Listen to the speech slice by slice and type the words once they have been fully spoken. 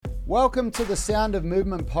Welcome to the Sound of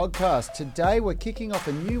Movement podcast. Today we're kicking off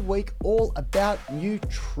a new week all about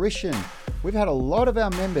nutrition. We've had a lot of our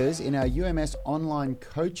members in our UMS online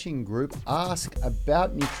coaching group ask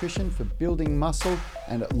about nutrition for building muscle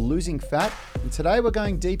and losing fat. And today we're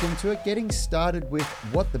going deep into it, getting started with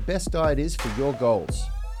what the best diet is for your goals.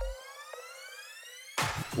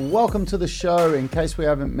 Welcome to the show. In case we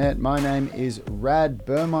haven't met, my name is Rad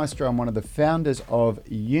Burmeister. I'm one of the founders of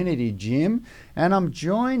Unity Gym, and I'm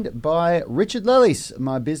joined by Richard Lellis,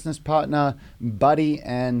 my business partner, buddy,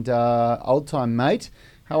 and old-time mate.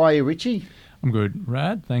 How are you, Richie? I'm good,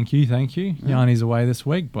 Rad. Thank you. Yanni's away this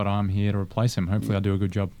week, but I'm here to replace him. Hopefully I'll do a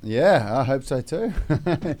good job. Yeah, I hope so too.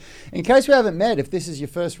 In case we haven't met, if this is your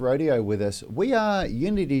first rodeo with us, we are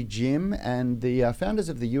Unity Gym and the founders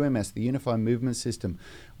of the UMS, the Unified Movement System,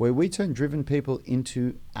 where we turn driven people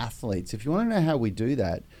into athletes. If you want to know how we do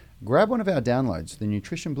that, grab one of our downloads, the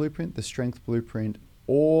Nutrition Blueprint, the Strength Blueprint,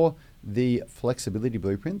 or the Flexibility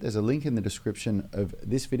Blueprint. There's a link in the description of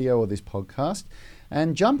this video or this podcast.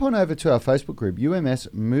 And jump on over to our Facebook group, UMS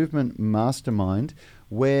Movement Mastermind,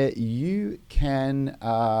 where you can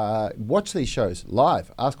watch these shows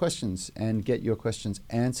live, ask questions, and get your questions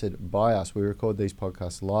answered by us. We record these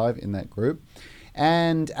podcasts live in that group.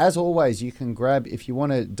 And as always, you can grab, if you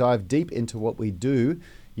want to dive deep into what we do,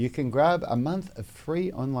 you can grab a month of free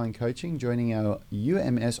online coaching, joining our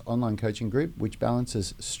UMS online coaching group, which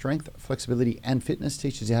balances strength, flexibility, and fitness,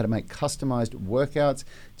 teaches you how to make customized workouts,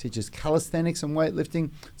 teaches calisthenics and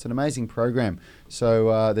weightlifting. It's an amazing program.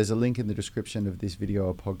 So there's a link in the description of this video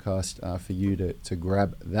or podcast for you to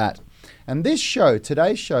grab that. And this show,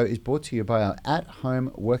 today's show, is brought to you by our at-home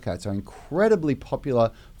workouts, our incredibly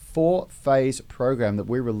popular 4-phase program that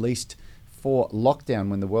we released for lockdown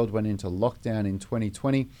when the world went into lockdown in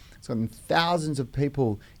 2020. It's gotten thousands of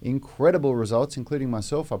people incredible results, including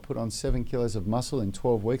myself. I put on 7 kilos of muscle in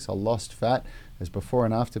 12 weeks. I lost fat. There's before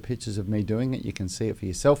and after pictures of me doing it. You can see it for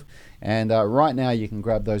yourself. And right now you can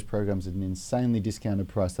grab those programs at an insanely discounted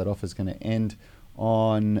price. That offer is going to end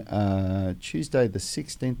on Tuesday the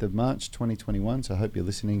 16th of March 2021, so I hope you're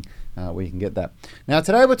listening where you can get that. Now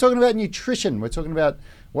today we're talking about nutrition. We're talking about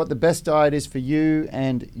what the best diet is for you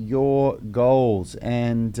and your goals.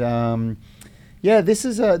 And this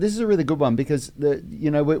is a really good one because we're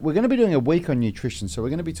going to be doing a week on nutrition. So we're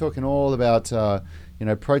going to be talking all about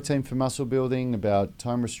protein for muscle building, about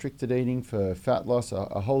time restricted eating for fat loss,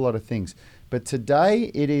 a whole lot of things. But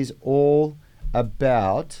today it is all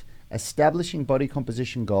about establishing body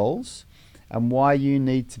composition goals and why you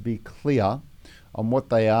need to be clear on what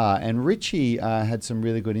they are. And Richie had some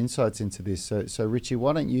really good insights into this. So Richie,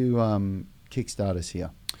 why don't you kickstart us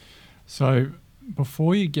here? So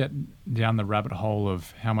before you get down the rabbit hole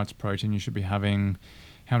of how much protein you should be having,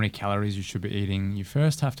 how many calories you should be eating, you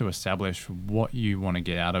first have to establish what you want to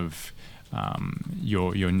get out of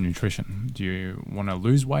your nutrition. Do you want to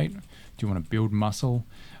lose weight? Do you want to build muscle?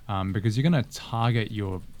 Because you're going to target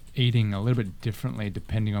your eating a little bit differently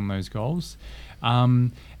depending on those goals,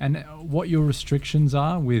 and what your restrictions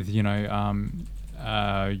are with your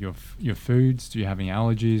foods. Do you have any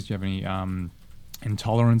allergies? Do you have any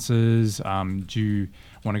intolerances? Do you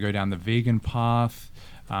want to go down the vegan path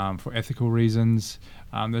for ethical reasons?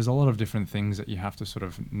 There's a lot of different things that you have to sort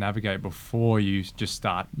of navigate before you just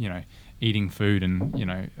start eating food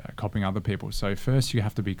and copying other people. So first you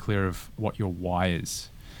have to be clear of what your why is.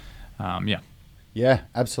 Yeah,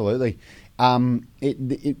 absolutely.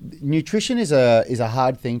 Nutrition is a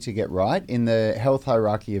hard thing to get right. In the health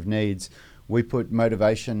hierarchy of needs, we put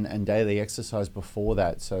motivation and daily exercise before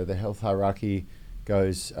that. So the health hierarchy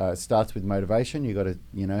starts with motivation. You got to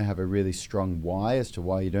have a really strong why as to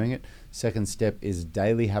why you're doing it. Second step is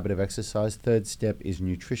daily habit of exercise. Third step is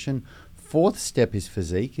nutrition. Fourth step is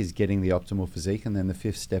physique, is getting the optimal physique, and then the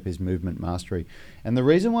fifth step is movement mastery. And the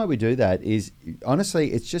reason why we do that is,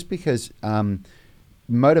 honestly, it's just because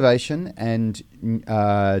motivation and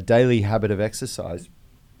daily habit of exercise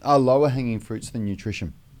are lower hanging fruits than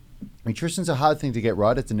nutrition. Nutrition's a hard thing to get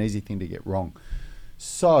right. It's an easy thing to get wrong.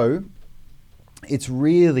 So it's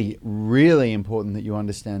really, really important that you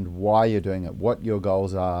understand why you're doing it, what your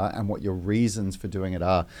goals are, and what your reasons for doing it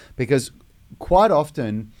are. Because quite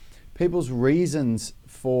often, people's reasons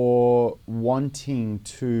for wanting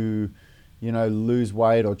to, lose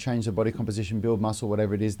weight or change their body composition, build muscle,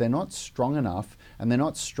 whatever it is, they're not strong enough, and they're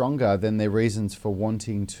not stronger than their reasons for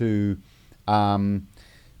wanting to,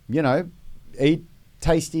 eat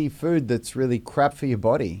tasty food that's really crap for your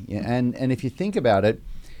body. And if you think about it,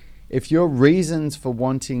 if your reasons for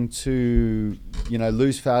wanting to,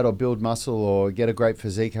 lose fat or build muscle or get a great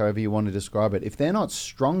physique, however you want to describe it, if they're not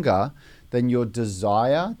stronger than your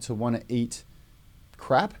desire to want to eat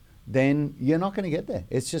crap, then you're not going to get there.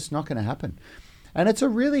 It's just not going to happen. And it's a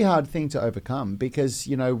really hard thing to overcome because,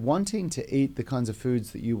 you know, wanting to eat the kinds of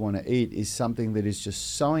foods that you want to eat is something that is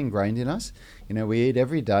just so ingrained in us. You know, we eat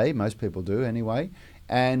every day. Most people do anyway.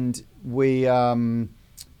 And we, you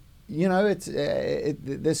know,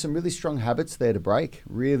 there's some really strong habits there to break.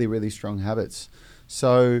 Really, really strong habits.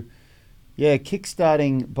 So, yeah,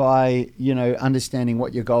 kickstarting by, you know, understanding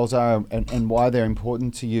what your goals are and why they're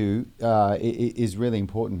important to you is really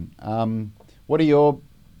important. What are your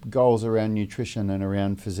goals around nutrition and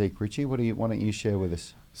around physique, Richie? Why don't you share with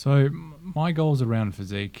us? So my goals around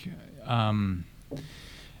physique and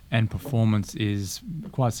performance is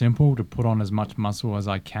quite simple: to put on as much muscle as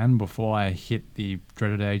I can before I hit the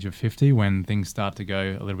dreaded age of 50, when things start to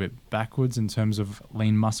go a little bit backwards in terms of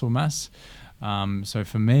lean muscle mass. So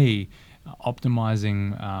for me,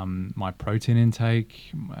 optimizing my protein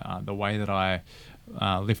intake, the way that I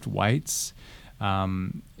lift weights,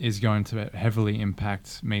 is going to heavily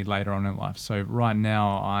impact me later on in life. So right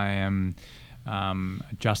now I am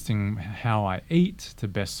adjusting how I eat to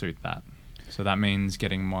best suit that. So that means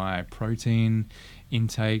getting my protein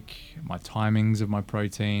intake, my timings of my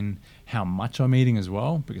protein, how much I'm eating as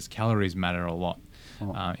well, because calories matter a lot.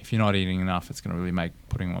 If you're not eating enough, it's going to really make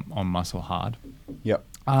putting on muscle hard. Yep.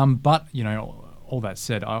 But, you know, all that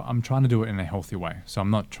said, I'm trying to do it in a healthy way. So I'm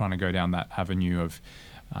not trying to go down that avenue of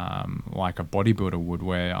like a bodybuilder would,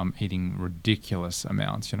 where I'm eating ridiculous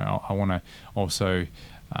amounts. You know, I want to also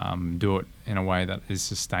do it in a way that is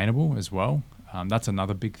sustainable as well. That's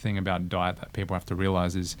another big thing about diet that people have to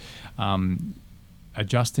realize is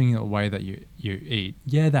adjusting the way that you eat.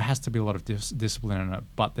 Yeah, there has to be a lot of discipline in it,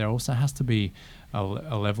 but there also has to be a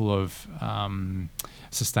level of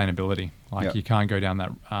sustainability. Like, yep. You can't go down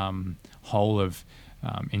that hole of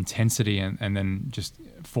intensity and then just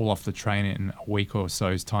fall off the train in a week or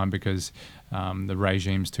so's time because the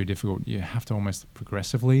regime's too difficult. You have to almost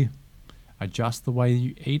progressively adjust the way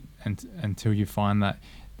you eat until you find that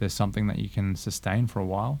there's something that you can sustain for a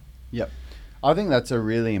while. Yep. I think that's a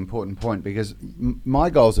really important point because my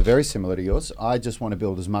goals are very similar to yours. I just want to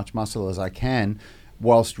build as much muscle as I can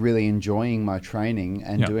whilst really enjoying my training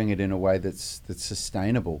and doing it in a way that's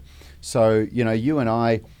sustainable. So, you know, you and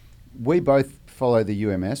I, we both follow the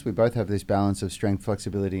UMS. We both have this balance of strength,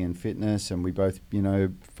 flexibility, and fitness, and we both, you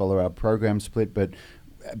know, follow our program split.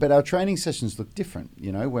 But our training sessions look different.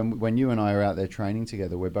 You know, when you and I are out there training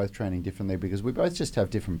together, we're both training differently because we both just have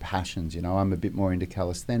different passions. You know, I'm a bit more into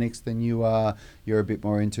calisthenics than you are. You're a bit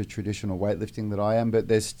more into traditional weightlifting than I am. But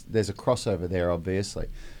there's a crossover there, obviously.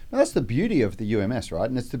 Now, that's the beauty of the UMS, right?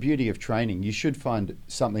 And it's the beauty of training. You should find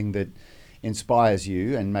something that inspires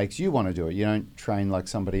you and makes you want to do it. You don't train like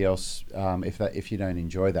somebody else if you don't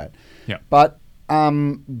enjoy that. Yeah. But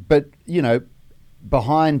you know,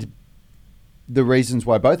 behind the reasons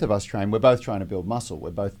why both of us train, we're both trying to build muscle.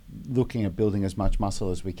 We're both looking at building as much muscle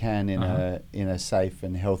as we can in a safe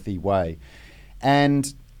and healthy way.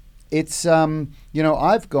 And it's you know,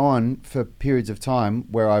 I've gone for periods of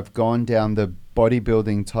time where I've gone down the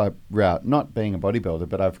bodybuilding type route, not being a bodybuilder,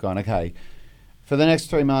 but I've gone, okay, for the next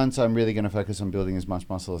 3 months, I'm really going to focus on building as much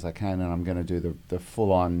muscle as I can, and I'm going to do the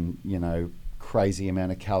full on, you know, crazy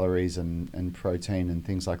amount of calories and protein and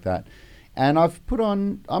things like that. And I've put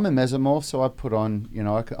on, I'm a mesomorph, so I put on, you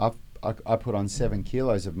know, I put on 7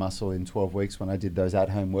 kilos of muscle in 12 weeks when I did those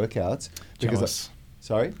at-home workouts. Jealous.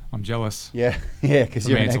 Sorry? I'm jealous. Yeah, because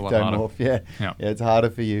you're an ectomorph. Yeah, it's harder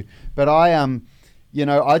for you. But you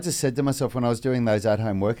know, I just said to myself when I was doing those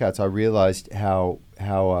at-home workouts, I realized how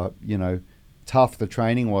you know, tough the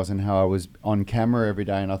training was and how I was on camera every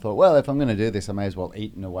day. And I thought, well, if I'm going to do this, I may as well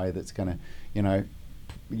eat in a way that's going to, you know,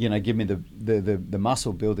 give me the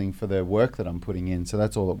muscle building for the work that I'm putting in. So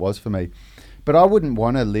that's all it was for me. But I wouldn't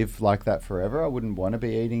want to live like that forever. I wouldn't want to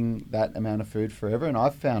be eating that amount of food forever. And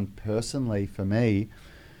I've found personally for me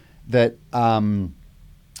that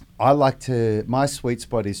I like to, my sweet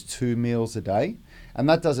spot is 2 meals a day. And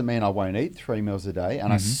that doesn't mean I won't eat 3 meals a day.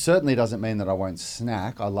 And I certainly doesn't mean that I won't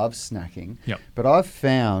snack. I love snacking. Yep. But I've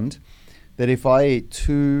found that if I eat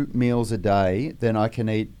 2 meals a day, then I can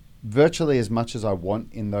eat virtually as much as I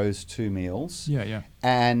want in those 2 meals. Yeah.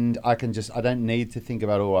 And I don't need to think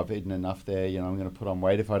about, I've eaten enough there, you know, I'm going to put on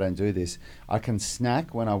weight if I don't do this. I can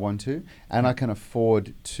snack when I want to, and I can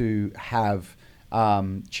afford to have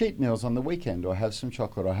cheat meals on the weekend, or have some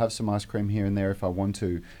chocolate, or have some ice cream here and there if I want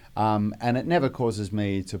to. And it never causes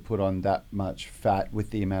me to put on that much fat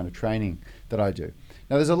with the amount of training that I do.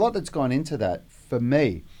 Now, there's a lot that's gone into that for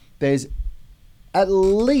me. There's at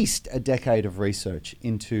least a decade of research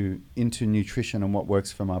into nutrition and what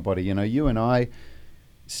works for my body. You know, you and I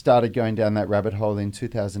started going down that rabbit hole in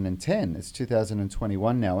 2010. It's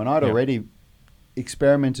 2021 now, and I'd Yeah. already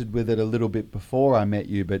experimented with it a little bit before I met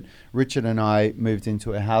you, but Richard and I moved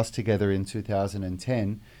into a house together in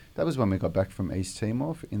 2010. That was when we got back from East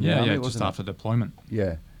Timor in the army, just wasn't it? after deployment.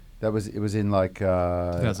 Yeah, it was in like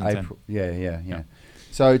 2010. April. Yeah.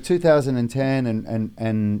 So 2010,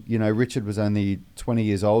 and you know, Richard was only 20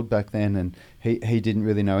 years old back then, and he didn't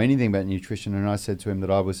really know anything about nutrition. And I said to him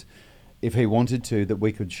that if he wanted to, that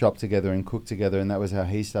we could shop together and cook together, and that was how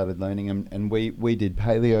he started learning. And we did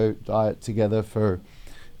paleo diet together for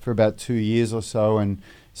about 2 years or so. And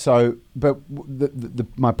so, but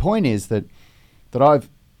my point is that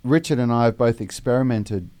Richard and I have both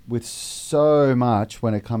experimented with so much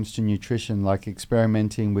when it comes to nutrition, like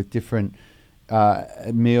experimenting with different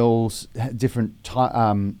meals, different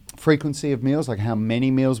frequency of meals, like how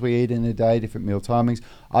many meals we eat in a day, different meal timings.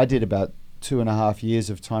 I did about 2.5 years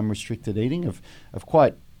of time-restricted eating, of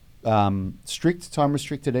quite strict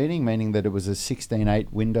time-restricted eating, meaning that it was a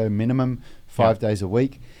 16-8 window minimum, 5 days a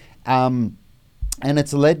week. And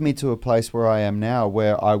it's led me to a place where I am now,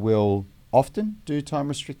 where I will often do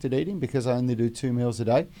time-restricted eating because I only do 2 meals a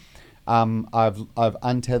day. I've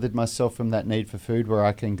untethered myself from that need for food, where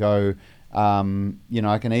I can go, you know,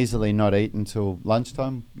 I can easily not eat until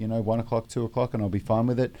lunchtime, you know, 1 o'clock, 2 o'clock, and I'll be fine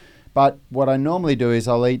with it. But what I normally do is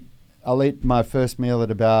I'll eat my first meal at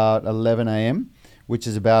about 11 a.m., which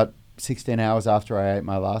is about 16 hours after I ate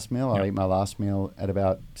my last meal. I eat my last meal at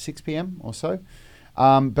about 6 p.m. or so.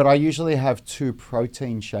 But I usually have 2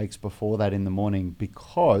 protein shakes before that in the morning,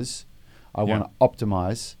 because I want to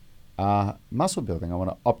optimize muscle building. I want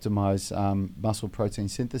to optimize muscle protein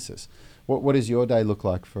synthesis. What does your day look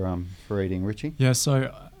like for eating, Richie? Yeah,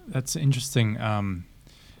 so that's interesting.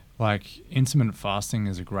 Like intermittent fasting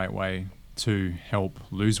is a great way to help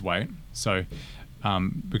lose weight. So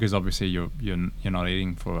because obviously you're not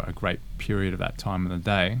eating for a great period of that time of the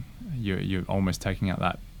day, you're almost taking out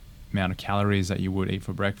that amount of calories that you would eat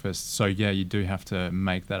for breakfast. So yeah, you do have to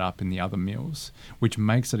make that up in the other meals, which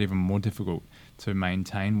makes it even more difficult to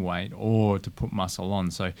maintain weight or to put muscle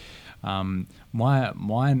on. So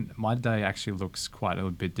my day actually looks quite a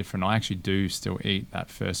little bit different. I actually do still eat that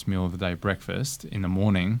first meal of the day, breakfast, in the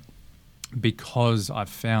morning, because I've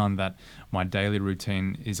found that my daily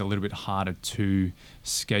routine is a little bit harder to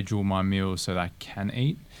schedule my meals so that I can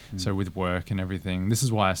eat. So with work and everything, this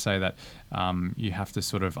is why I say that you have to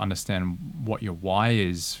sort of understand what your why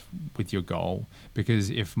is with your goal. Because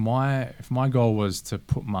if my goal was to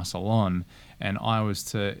put muscle on, and I was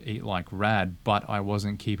to eat like rad, but I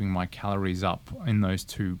wasn't keeping my calories up in those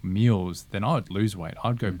 2 meals, then I would lose weight.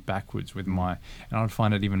 I'd go backwards with and I would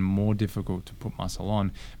find it even more difficult to put muscle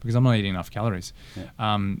on because I'm not eating enough calories.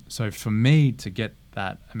 So for me to get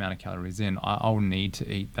that amount of calories in, I'll need to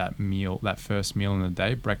eat that first meal in the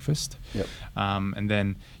day, breakfast. And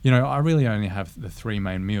then, you know, I really only have the 3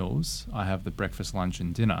 main meals. I have the breakfast, lunch,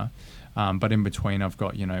 and dinner. But in between, I've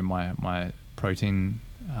got, you know, my protein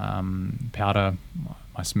powder,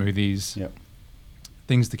 my smoothies,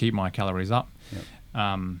 things to keep my calories up.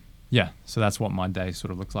 So that's what my day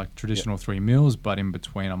sort of looks like. Traditional 3 meals, but in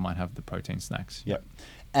between I might have the protein snacks.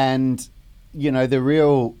 And you know,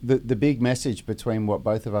 the big message between what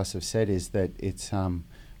both of us have said is that it's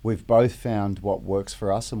we've both found what works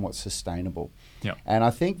for us and what's sustainable. And I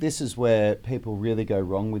think this is where people really go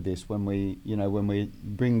wrong with this, when we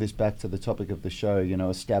bring this back to the topic of the show, you know,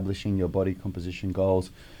 establishing your body composition goals,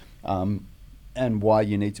 and why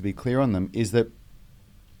you need to be clear on them, is that,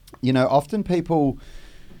 you know, often people,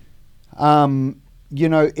 you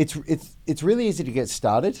know, it's really easy to get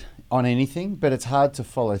started on anything, but it's hard to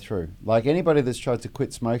follow through. Like anybody that's tried to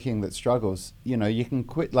quit smoking that struggles, you know, you can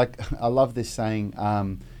quit. Like I love this saying,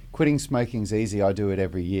 quitting smoking's easy. I do it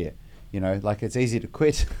every year. You know, like it's easy to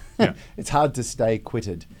quit. It's hard to stay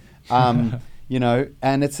quitted. You know,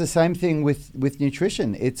 and it's the same thing with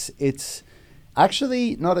nutrition. It's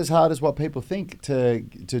actually not as hard as what people think to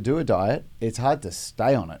do a diet. It's hard to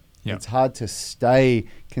stay on it. It's hard to stay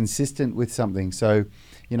consistent with something. So,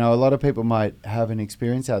 you know, a lot of people might have an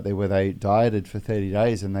experience out there where they dieted for 30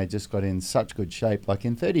 days and they just got in such good shape. Like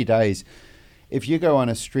in 30 days, if you go on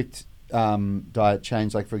a strict diet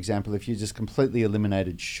change, like for example, if you just completely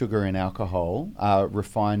eliminated sugar and alcohol,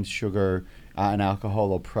 refined sugar and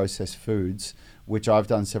alcohol or processed foods, which I've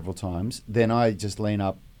done several times, then I just lean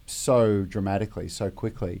up so dramatically, so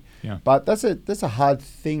quickly. But that's a hard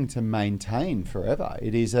thing to maintain forever.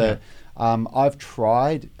 It is I've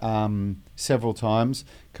tried several times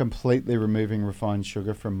completely removing refined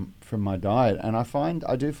sugar from my diet, and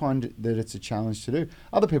I do find that it's a challenge to do.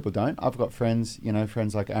 Other people don't. I've got friends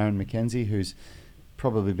like Aaron McKenzie, who's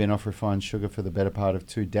probably been off refined sugar for the better part of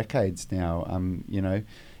 2 decades now.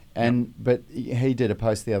 But he did a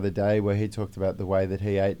post the other day where he talked about the way that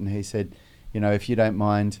he ate, and he said, if you don't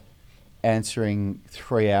mind answering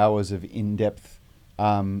 3 hours of in-depth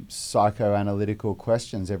psychoanalytical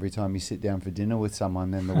questions every time you sit down for dinner with someone,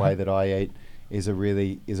 then the way that I eat is a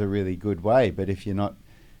really good way. But if you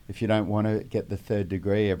don't want to get the 3rd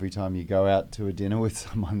degree every time you go out to a dinner with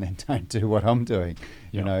someone, then don't do what I'm doing,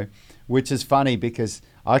 which is funny because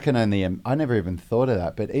I never even thought of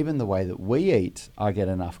that, but even the way that we eat, I get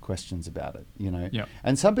enough questions about it,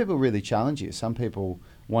 And some people really challenge you. Some people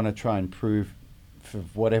want to try and prove for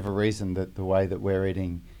whatever reason that the way that we're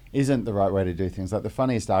eating isn't the right way to do things. Like the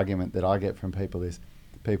funniest argument that I get from people is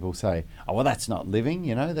people say, "Oh, well, that's not living,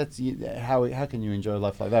 that's how can you enjoy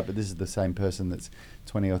life like that?" But this is the same person that's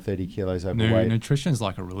 20 or 30 kilos overweight. Nutrition's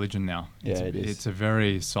like a religion now. It is. It's a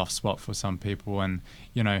very soft spot for some people. And,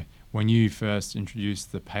 when you first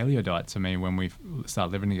introduced the paleo diet to me when we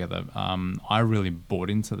started living together, I really bought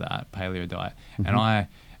into that paleo diet. Mm-hmm. And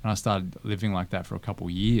I started living like that for a couple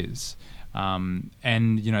of years. The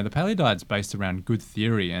paleo diet's based around good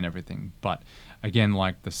theory and everything, but again,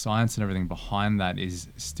 like the science and everything behind that is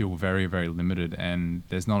still very, very limited, and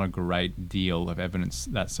there's not a great deal of evidence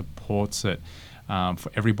that supports it for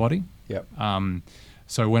everybody. Yep.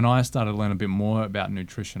 So when I started to learn a bit more about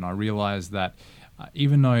nutrition, I realized that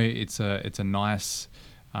even though it's a nice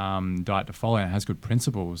diet to follow and it has good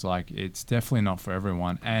principles, like it's definitely not for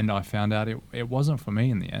everyone. And I found out it wasn't for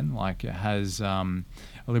me in the end. Like it has a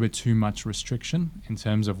little bit too much restriction in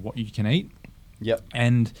terms of what you can eat. Yep.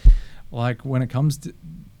 And like when it comes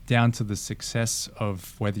down to the success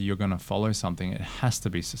of whether you're going to follow something, it has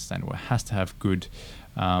to be sustainable. It has to have good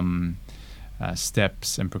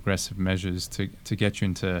steps and progressive measures to get you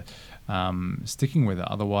into sticking with it.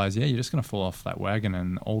 Otherwise, you're just going to fall off that wagon,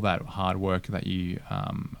 and all that hard work that you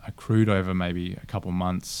accrued over maybe a couple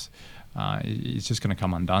months, it's just going to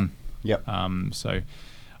come undone. Yep. So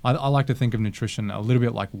I like to think of nutrition a little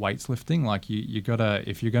bit like weightlifting. Like you gotta,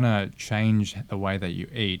 if you're gonna change the way that you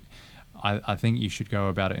eat, I think you should go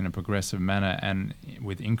about it in a progressive manner and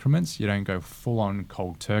with increments. You don't go full on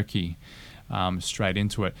cold turkey straight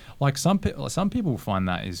into it. Like some people find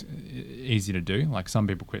that is easy to do. Like some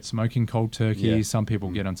people quit smoking cold turkey. Yeah. Some people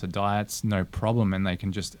get onto diets, no problem, and they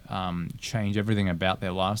can just change everything about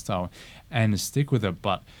their lifestyle and stick with it.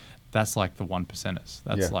 But that's like the 1%ers.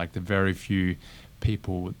 That's like the very few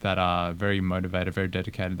people that are very motivated, very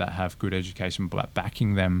dedicated, that have good education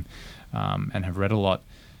backing them and have read a lot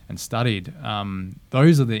and studied.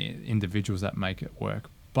 Those are the individuals that make it work.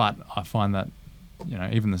 But I find that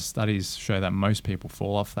even the studies show that most people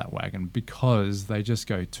fall off that wagon because they just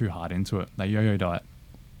go too hard into it. They yo-yo diet.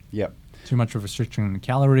 Yep. Too much of restricting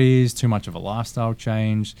calories, too much of a lifestyle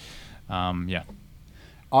change.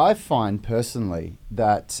 I find personally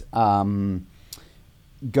that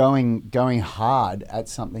going hard at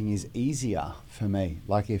something is easier for me.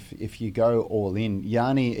 Like if you go all in,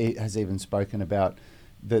 Yanni has even spoken about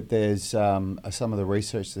that there's some of the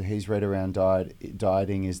research that he's read around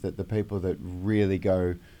dieting is that the people that really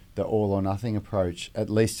go the all or nothing approach, at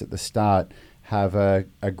least at the start, have a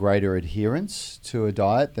greater adherence to a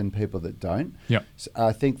diet than people that don't. Yeah. So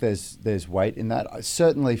I think there's weight in that.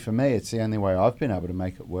 Certainly for me, it's the only way I've been able to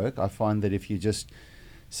make it work. I find that if you just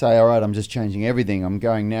say, all right, I'm just changing everything, I'm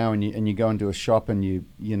going now, and you go into a shop and you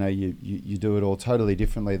do it all totally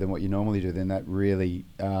differently than what you normally do, then that really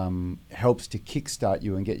helps to kickstart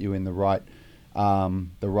you and get you in the right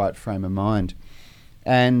frame of mind.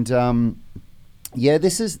 And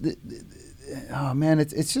this is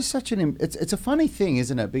it's just such it's a funny thing,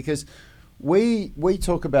 isn't it? Because we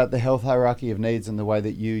talk about the health hierarchy of needs and the way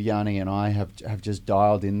that you, Yanni, and I have just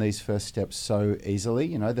dialed in these first steps so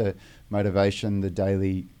easily, the motivation, the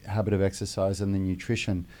daily habit of exercise, and the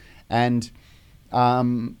nutrition. And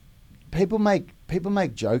people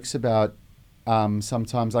make jokes about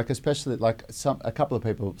sometimes, like especially like a couple of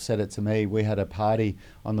people said it to me. We had a party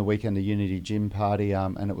on the weekend, a Unity Gym party,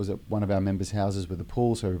 and it was at one of our members' houses with a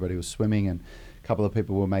pool, so everybody was swimming, and a couple of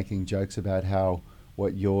people were making jokes about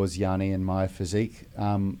what yours, Yanni, and my physique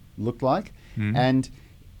looked like. Mm-hmm. And,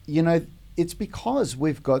 it's because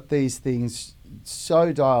we've got these things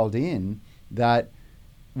so dialed in that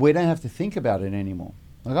we don't have to think about it anymore.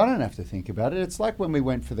 Like I don't have to think about it. It's like when we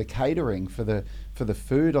went for the catering for the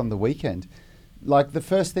food on the weekend. Like the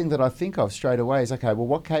first thing that I think of straight away is, okay, well,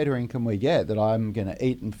 what catering can we get that I'm going to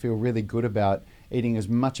eat and feel really good about eating as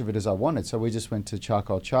much of it as I wanted? So we just went to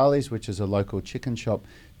Charcoal Charlie's, which is a local chicken shop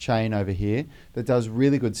chain over here that does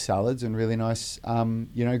really good salads and really nice,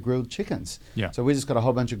 grilled chickens. Yeah. So we just got a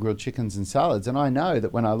whole bunch of grilled chickens and salads. And I know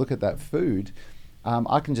that when I look at that food,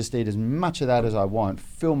 I can just eat as much of that as I want,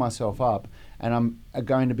 fill myself up, and I'm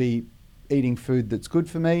going to be eating food that's good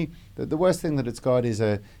for me. The worst thing that it's got is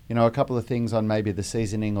a couple of things on maybe the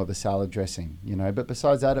seasoning or the salad dressing, But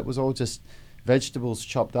besides that, it was all just vegetables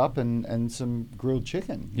chopped up and some grilled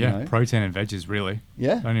chicken. Protein and veggies, really.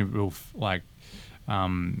 Yeah. The only real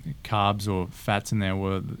carbs or fats in there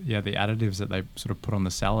were the additives that they sort of put on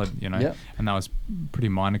the salad, and that was pretty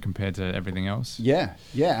minor compared to everything else.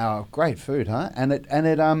 Great food, huh?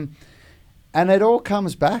 And it all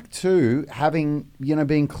comes back to having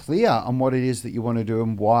being clear on what it is that you want to do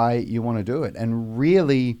and why you want to do it, and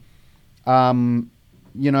really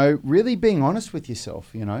really being honest with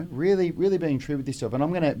yourself, really being true with yourself.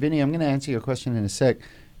 And Vinny, I'm gonna answer your question in a sec,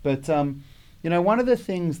 but one of the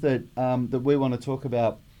things that we want to talk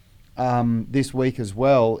about this week as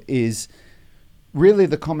well is really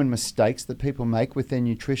the common mistakes that people make with their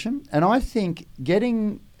nutrition. And I think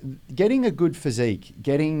getting a good physique,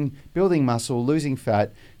 building muscle, losing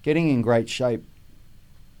fat, getting in great shape,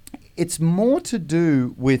 it's more to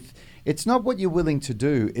do with, it's not what you're willing to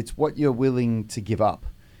do, it's what you're willing to give up.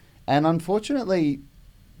 And unfortunately,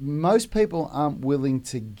 most people aren't willing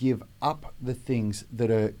to give up the things that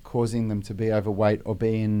are causing them to be overweight or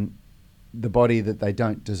be in the body that they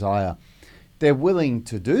don't desire. They're willing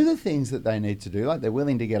to do the things that they need to do, like they're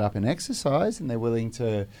willing to get up and exercise, and they're willing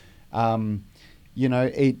to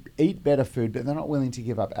eat better food, but they're not willing to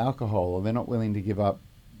give up alcohol, or they're not willing to give up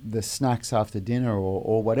the snacks after dinner,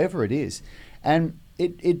 or whatever it is. And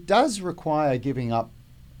it does require giving up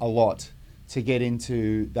a lot to get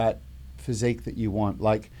into that physique that you want.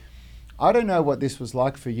 Like, I don't know what this was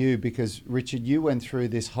like for you, because Richard, you went through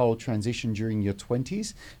this whole transition during your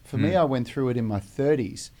 20s. For me, I went through it in my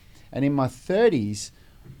 30s. And in my 30s,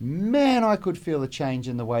 man, I could feel a change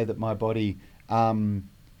in the way that my body,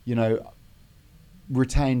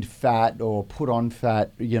 retained fat or put on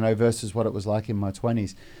fat, versus what it was like in my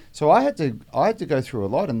 20s. So I had to go through a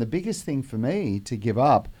lot. And the biggest thing for me to give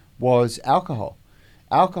up was alcohol.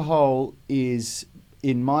 Alcohol is,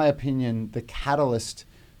 in my opinion, the catalyst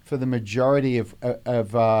for the majority of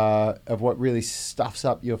what really stuffs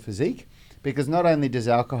up your physique, because not only does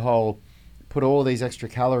alcohol put all these extra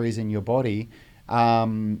calories in your body,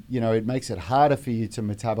 it makes it harder for you to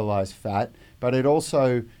metabolize fat, but it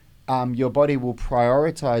also, your body will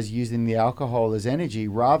prioritize using the alcohol as energy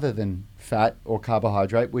rather than fat or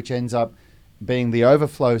carbohydrate, which ends up being the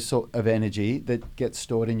overflow of energy that gets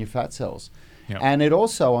stored in your fat cells. Yep. And it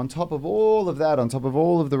also, on top of all of that, on top of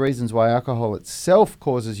all of the reasons why alcohol itself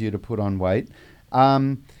causes you to put on weight,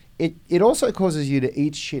 it also causes you to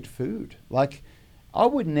eat shit food. Like, I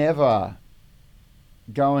would never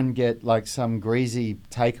go and get like some greasy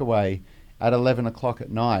takeaway at 11 o'clock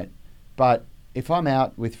at night. But if I'm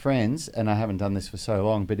out with friends, and I haven't done this for so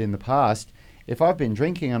long, but in the past, if I've been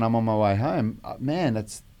drinking and I'm on my way home, man,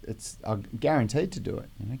 I'm guaranteed to do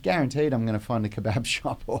it. Guaranteed I'm going to find a kebab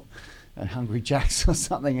shop or a Hungry Jack's or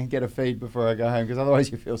something and get a feed before I go home, because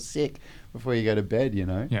otherwise you feel sick before you go to bed,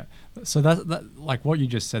 Yeah. So that like what you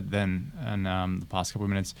just said then, and the past couple of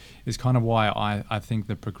minutes, is kind of why I think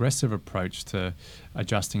the progressive approach to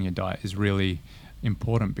adjusting your diet is really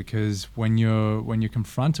important, because when you're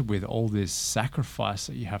confronted with all this sacrifice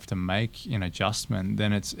that you have to make in adjustment,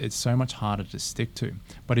 then it's so much harder to stick to.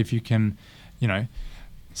 But if you can,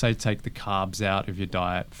 say take the carbs out of your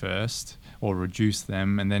diet first, or reduce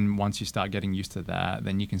them, and then once you start getting used to that,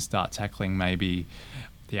 then you can start tackling maybe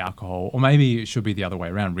the alcohol, or maybe it should be the other way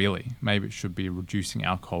around, really. Maybe it should be reducing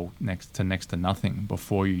alcohol next to nothing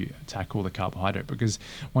before you tackle the carbohydrate, because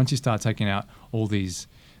once you start taking out all these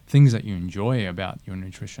things that you enjoy about your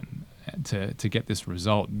nutrition to get this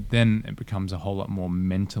result, then it becomes a whole lot more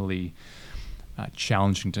mentally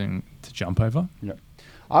challenging to jump over. Yeah.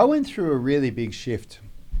 I went through a really big shift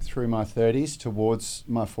through my 30s towards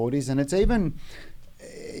my 40s, and it's even,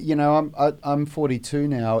 I'm 42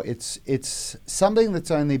 now. It's something that's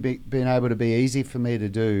only been able to be easy for me to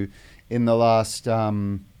do in the last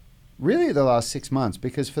really the last 6 months,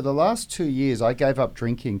 because for the last 2 years I gave up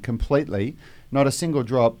drinking completely, not a single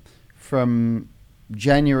drop, from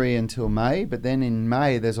January until May. But then in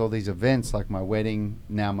May there's all these events like my wedding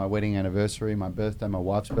anniversary, my birthday, my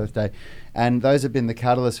wife's birthday, and those have been the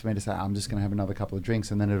catalyst for me to say, I'm just going to have another couple of drinks,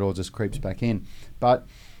 and then it all just creeps back in. But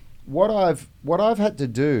what I've had to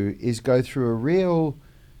do is go through a real,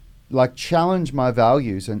 challenge my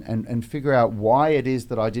values and figure out why it is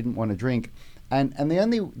that I didn't want to drink. And the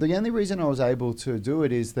only reason I was able to do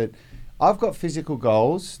it is that I've got physical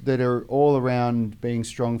goals that are all around being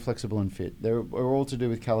strong, flexible, and fit. They're all to do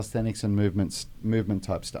with calisthenics and movement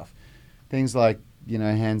type stuff. Things like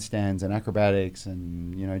handstands and acrobatics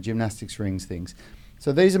and, gymnastics rings, things.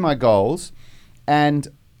 So these are my goals. And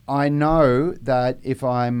I know that if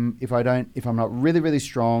I'm not really, really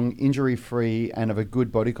strong, injury free, and of a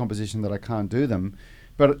good body composition, that I can't do them.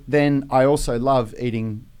 But then I also love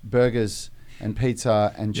eating burgers and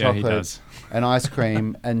pizza and chocolate and ice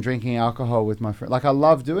cream and drinking alcohol with my friends. Like, I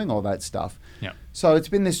love doing all that stuff. Yeah. So it's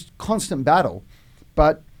been this constant battle.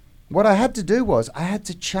 But what I had to do was I had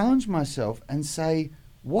to challenge myself and say,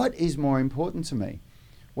 what is more important to me?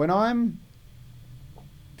 When I'm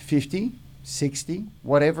 50, 60,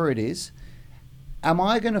 whatever it is, am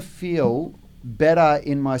I going to feel better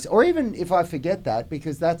in myself? Or even if I forget that,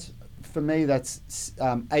 because for me, that's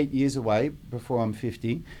 8 years away before I'm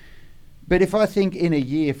 50. But if I think in a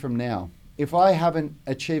year from now, if I haven't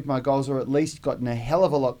achieved my goals or at least gotten a hell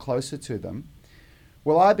of a lot closer to them,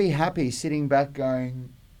 will I be happy sitting back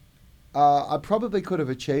going, I probably could have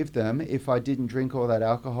achieved them if I didn't drink all that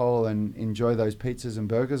alcohol and enjoy those pizzas and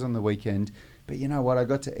burgers on the weekend. But you know what? I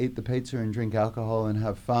got to eat the pizza and drink alcohol and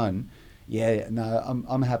have fun. Yeah, no,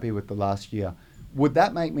 I'm happy with the last year. Would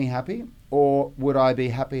that make me happy? Or would I be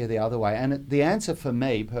happier the other way? And the answer for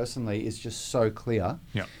me personally is just so clear.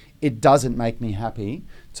 Yeah. It doesn't make me happy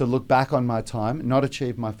to look back on my time, not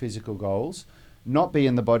achieve my physical goals, not be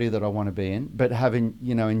in the body that I want to be in, but having,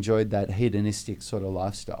 enjoyed that hedonistic sort of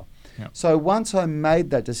lifestyle. Yeah. So once I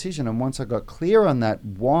made that decision and once I got clear on that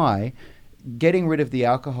why, getting rid of the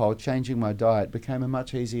alcohol, changing my diet became a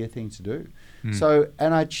much easier thing to do. So,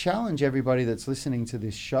 and I challenge everybody that's listening to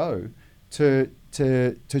this show to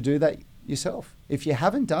do that yourself. If you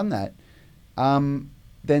haven't done that,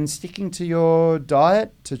 then sticking to your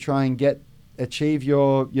diet to try and achieve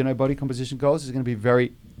your body composition goals is going to be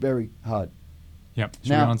very, very hard. Yep.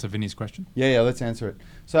 Should we answer Vinny's question? Yeah, let's answer it.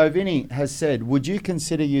 So Vinny has said, would you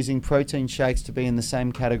consider using protein shakes to be in the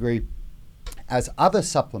same category as other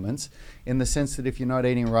supplements, in the sense that if you're not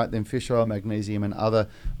eating right, then fish oil, magnesium, and other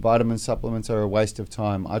vitamin supplements are a waste of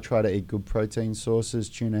time? I try to eat good protein sources,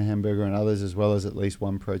 tuna, hamburger, and others, as well as at least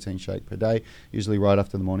one protein shake per day, usually right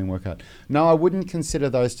after the morning workout. No, I wouldn't consider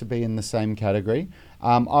those to be in the same category.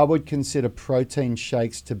 I would consider protein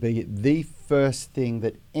shakes to be the first thing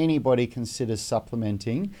that anybody considers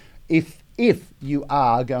supplementing if you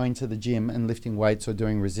are going to the gym and lifting weights or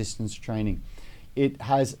doing resistance training. It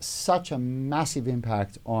has such a massive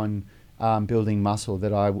impact on building muscle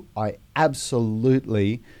that I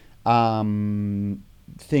absolutely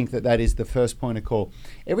think that is the first point of call.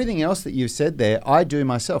 Everything else that you've said there, I do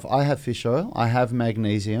myself. I have fish oil, I have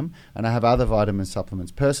magnesium, and I have other vitamin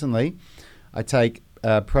supplements. Personally, I take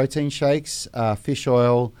protein shakes, fish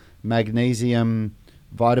oil, magnesium,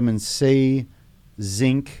 vitamin C,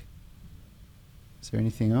 zinc. Is there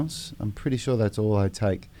anything else? I'm pretty sure that's all I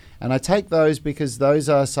take. And I take those because those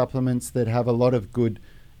are supplements that have a lot of good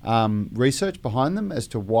research behind them as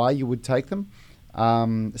to why you would take them.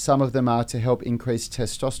 Some of them are to help increase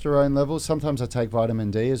testosterone levels. Sometimes I take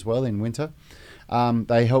vitamin D as well in winter.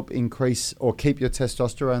 They help increase or keep your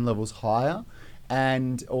testosterone levels higher.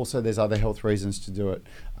 And also there's other health reasons to do it.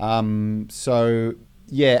 So,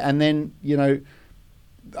 yeah, and then,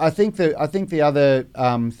 I think the other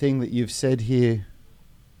thing that you've said here,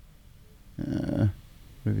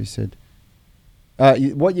 what have you said?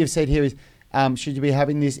 What you've said here is, should you be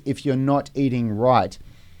having this if you're not eating right?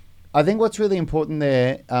 I think what's really important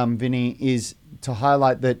there, Vinny, is to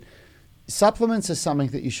highlight that supplements are something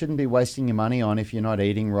that you shouldn't be wasting your money on if you're not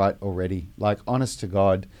eating right already. Like, honest to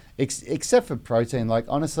God, except for protein. Like,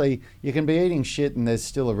 honestly, you can be eating shit and there's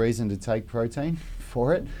still a reason to take protein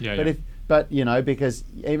for it. Yeah, But, because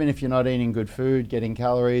even if you're not eating good food, getting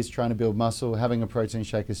calories, trying to build muscle, having a protein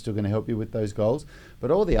shake is still going to help you with those goals.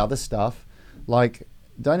 But all the other stuff, like,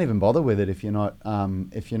 don't even bother with it if you're not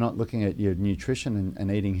looking at your nutrition and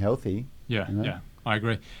eating healthy. Yeah, I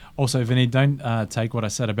agree. Also, Vinny, don't take what I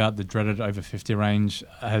said about the dreaded over 50 range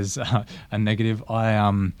as a negative.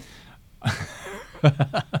 I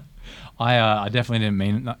definitely didn't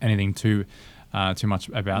mean anything too much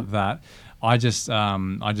about that. I just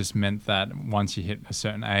meant that once you hit a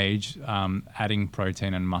certain age, adding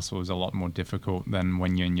protein and muscle is a lot more difficult than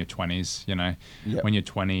when you're in your 20s. Yep. When you're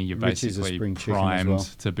 20, you're Which is a basically spring chicken as primed well.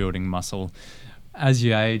 to building muscle. As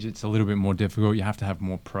you age, it's a little bit more difficult. You have to have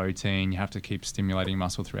more protein. You have to keep stimulating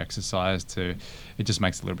muscle through exercise. It just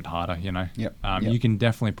makes it a little bit harder. Yep. You can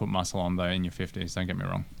definitely put muscle on though in your 50s. Don't get me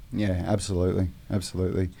wrong. Yeah, absolutely.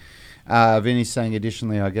 Vinny's saying,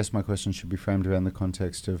 additionally, I guess my question should be framed around the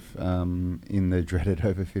context of in the dreaded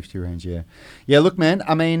over 50 range. Yeah. Look, man.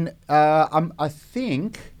 I mean, I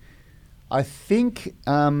think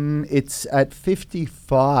it's at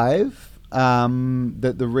 55.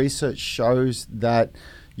 that the research shows that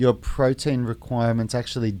your protein requirements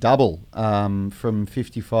actually double from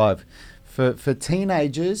 55. For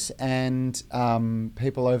teenagers and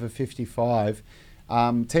people over 55,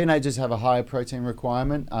 teenagers have a higher protein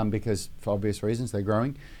requirement because, for obvious reasons, they're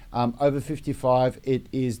growing. Over 55, it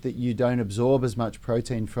is that you don't absorb as much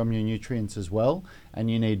protein from your nutrients as well, and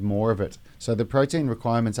you need more of it. So the protein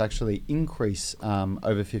requirements actually increase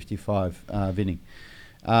over 55, Vinny.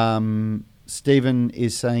 Stephen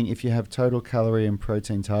is saying if you have total calorie and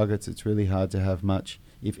protein targets, it's really hard to have much,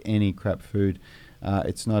 if any, crap food.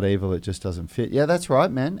 It's not evil, it just doesn't fit. Yeah, that's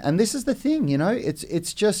right, man. And this is the thing, you know,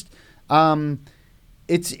 it's just,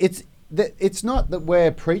 it's not that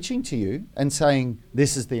we're preaching to you and saying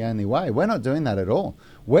this is the only way. We're not doing that at all.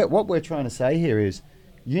 What we're trying to say here is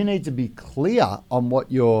you need to be clear on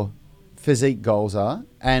what your physique goals are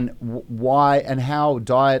and why and how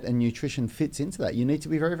diet and nutrition fits into that. You need to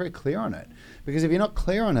be very, very clear on it, because if you're not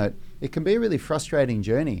clear on it, it can be a really frustrating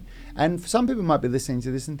journey. And some people might be listening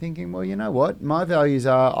to this and thinking, well, you know what? My values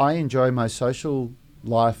are I enjoy my social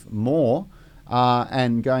life more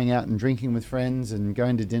and going out and drinking with friends and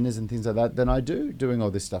going to dinners and things like that than I do doing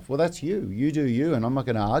all this stuff. Well, that's you. You do you, and I'm not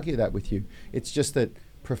going to argue that with you. It's just that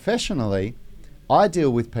professionally, I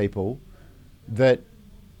deal with people that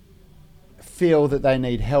feel that they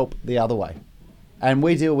need help the other way. And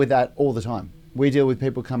we deal with that all the time. We deal with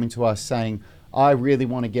people coming to us saying, I really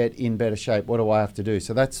want to get in better shape. What do I have to do?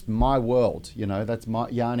 So that's my world. You know, that's my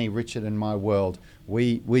Yanni, Richard, and my world.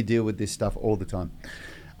 We deal with this stuff all the time.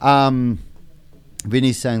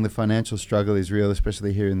 Vinny's saying the financial struggle is real,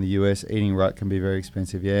 especially here in the US. Eating right can be very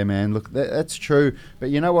expensive. Yeah, man. Look, that's true.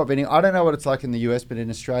 But you know what, Vinny? I don't know what it's like in the US, but in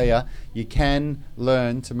Australia, you can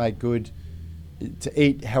learn to make good, to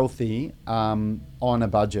eat healthy on a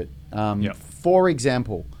budget. Yep. For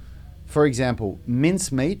example,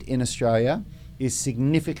 mincemeat in Australia is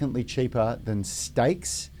significantly cheaper than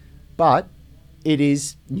steaks, but it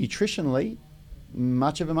is nutritionally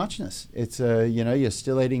much of a muchness. It's you're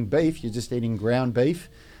still eating beef. You're just eating ground beef,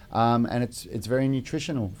 and it's very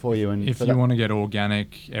nutritional for you. And if you want to get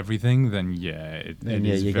organic everything, then it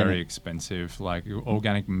is very expensive. Like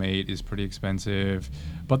organic meat is pretty expensive,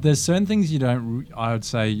 but there's certain things you don't. I would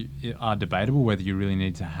say are debatable whether you really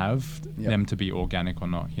need to have them to be organic or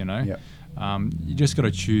not. You know, you just got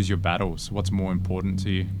to choose your battles. What's more important to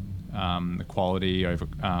you? The quality over,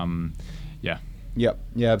 Yep.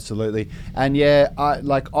 Yeah, absolutely. And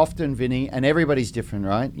I often, Vinny, and everybody's different,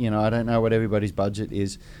 right? You know, I don't know what everybody's budget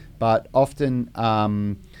is, but often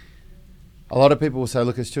a lot of people will say,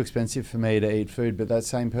 look, it's too expensive for me to eat food, but that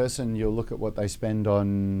same person, you'll look at what they spend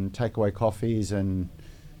on takeaway coffees and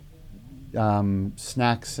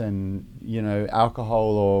snacks and, you know,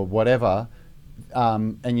 alcohol or whatever.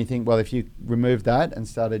 And you think, well, if you removed that and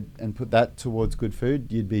started and put that towards good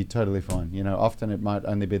food, you'd be totally fine. You know, often it might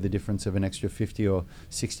only be the difference of an extra $50 or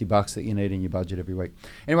 $60 that you need in your budget every week.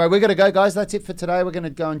 Anyway, we're going to go, guys. That's it for today. We're going to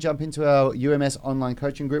go and jump into our UMS online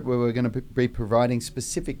coaching group where we're going to be providing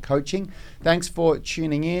specific coaching. Thanks for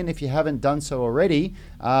tuning in. If you haven't done so already,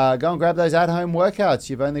 go and grab those at-home workouts.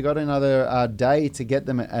 You've only got another day to get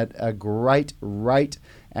them at a great rate.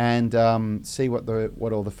 And see what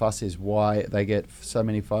all the fuss is, why they get so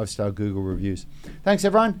many 5-star Google reviews. Thanks,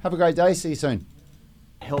 everyone. Have a great day. See you soon.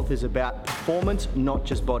 Health is about performance, not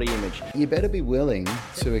just body image. You better be willing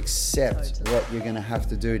to accept what you're going to have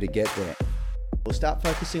to do to get there. We'll start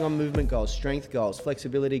focusing on movement goals, strength goals,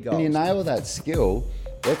 flexibility goals. When you nail that skill,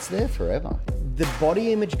 it's there forever. The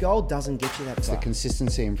body image goal doesn't get you that far. It's the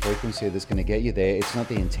consistency and frequency that's going to get you there. It's not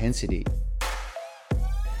the intensity.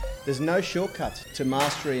 There's no shortcuts to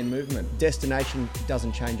mastery and movement. Destination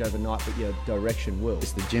doesn't change overnight, but your direction will.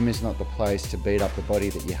 The gym is not the place to beat up the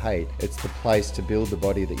body that you hate. It's the place to build the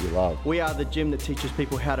body that you love. We are the gym that teaches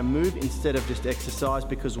people how to move instead of just exercise,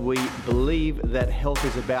 because we believe that health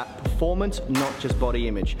is about performance, not just body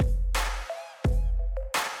image.